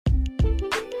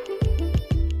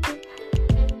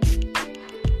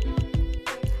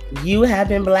You have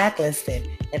been blacklisted,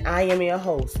 and I am your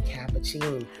host,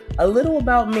 Cappuccino. A little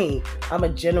about me. I'm a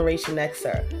Generation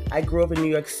Xer. I grew up in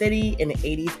New York City in the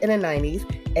 80s and the 90s,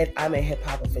 and I'm a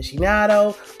hip-hop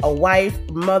aficionado, a wife,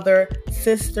 mother,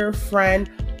 sister, friend,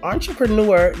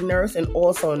 entrepreneur, nurse, and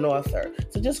also an author.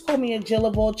 So just call me a Jill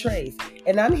of all trades.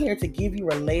 And I'm here to give you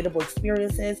relatable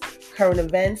experiences, current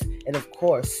events, and of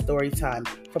course, story time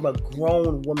from a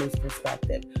grown woman's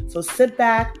perspective. So sit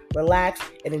back, relax,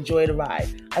 and enjoy the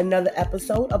ride. Another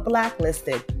episode of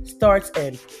Blacklisted starts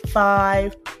in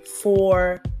 5,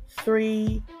 4,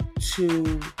 3,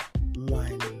 2,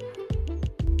 1.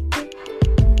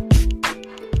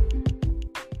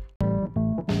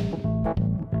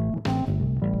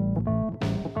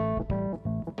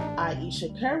 Ayesha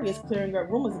Curry is clearing up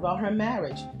rumors about her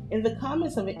marriage. In the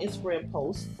comments of an Instagram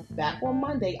post back on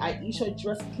Monday, Ayesha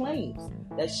addressed claims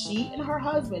that she and her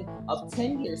husband of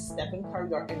 10 years, Stephen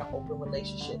Curry, are in an open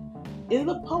relationship. In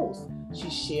the post, she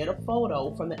shared a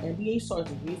photo from the NBA star's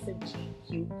recent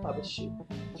GQ cover shoot,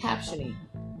 captioning,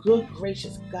 "Good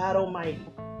gracious, God Almighty."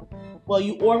 Well,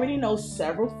 you already know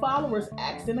several followers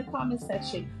asked in the comment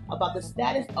section about the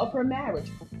status of her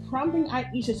marriage, prompting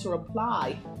Ayesha to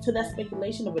reply to that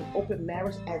speculation of an open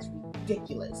marriage as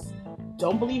ridiculous.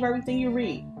 Don't believe everything you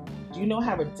read. Do you know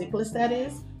how ridiculous that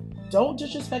is? Don't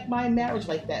disrespect my marriage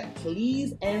like that,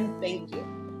 please and thank you.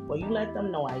 Well, you let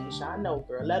them know, Ayesha. I know,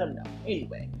 girl. Let them know.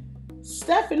 Anyway,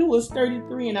 Stephen, who was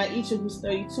 33, and Ayesha, who's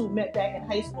 32, met back in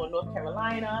high school in North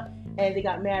Carolina, and they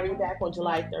got married back on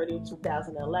July 30th,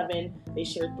 2011. They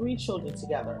shared 3 children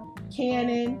together,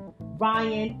 Cannon,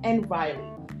 Ryan, and Riley.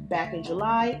 Back in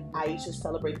July, Ayesha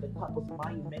celebrated the couple's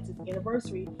monumentous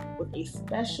anniversary with a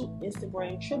special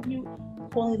Instagram tribute,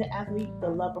 calling the athlete the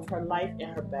love of her life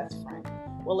and her best friend.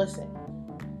 Well, listen,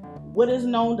 what is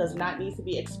known does not need to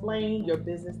be explained. Your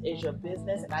business is your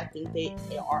business, and I think they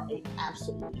are an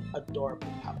absolutely adorable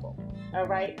couple. All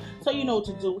right? So you know what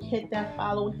to do. Hit that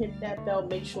follow, hit that bell,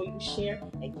 make sure you share,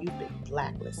 and you've been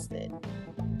blacklisted.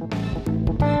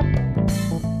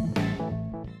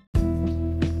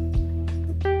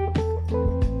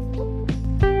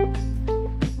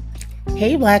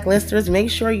 Hey, blacklisters, make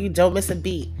sure you don't miss a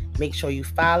beat. Make sure you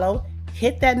follow,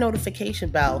 hit that notification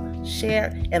bell,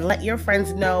 share, and let your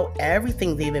friends know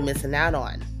everything they've been missing out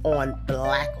on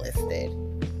Blacklisted.